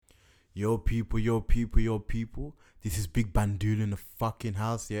Yo, people, yo, people, yo, people. This is Big Bandul in the fucking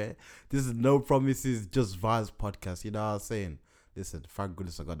house, yeah? This is No Promises, Just Vibes podcast, you know what I'm saying? Listen, thank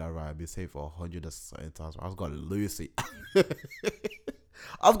goodness I got that right. I've been saying for 100 or something times. I was gonna lose it.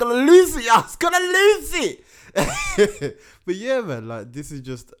 I was gonna lose it. I was gonna lose it. But yeah, man, like, this is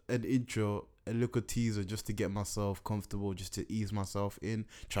just an intro, a little teaser just to get myself comfortable, just to ease myself in,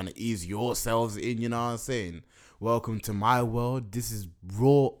 trying to ease yourselves in, you know what I'm saying? Welcome to my world. This is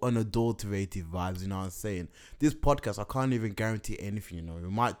raw, unadulterated vibes, you know what I'm saying? This podcast, I can't even guarantee anything, you know. We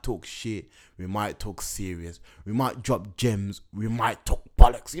might talk shit, we might talk serious, we might drop gems, we might talk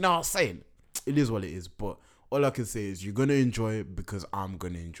bollocks, you know what I'm saying? It is what it is, but all I can say is you're gonna enjoy it because I'm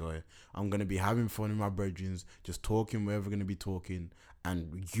gonna enjoy it. I'm gonna be having fun with my brethren, just talking wherever we're gonna be talking,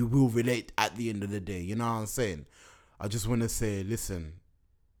 and you will relate at the end of the day. You know what I'm saying? I just wanna say, listen,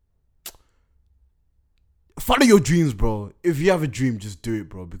 follow your dreams, bro. If you have a dream, just do it,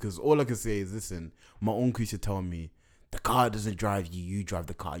 bro. Because all I can say is, listen, my uncle used to tell me, the car doesn't drive you, you drive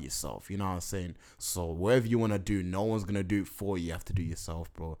the car yourself. You know what I'm saying? So whatever you want to do, no one's going to do it for you. You have to do it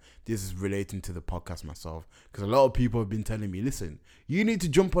yourself, bro. This is relating to the podcast myself. Because a lot of people have been telling me, listen, you need to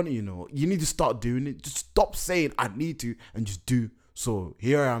jump on it, you know. You need to start doing it. Just stop saying, I need to, and just do. So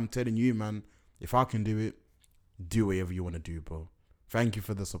here I am telling you, man, if I can do it, do whatever you want to do, bro. Thank you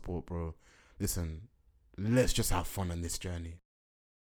for the support, bro. Listen, let's just have fun on this journey.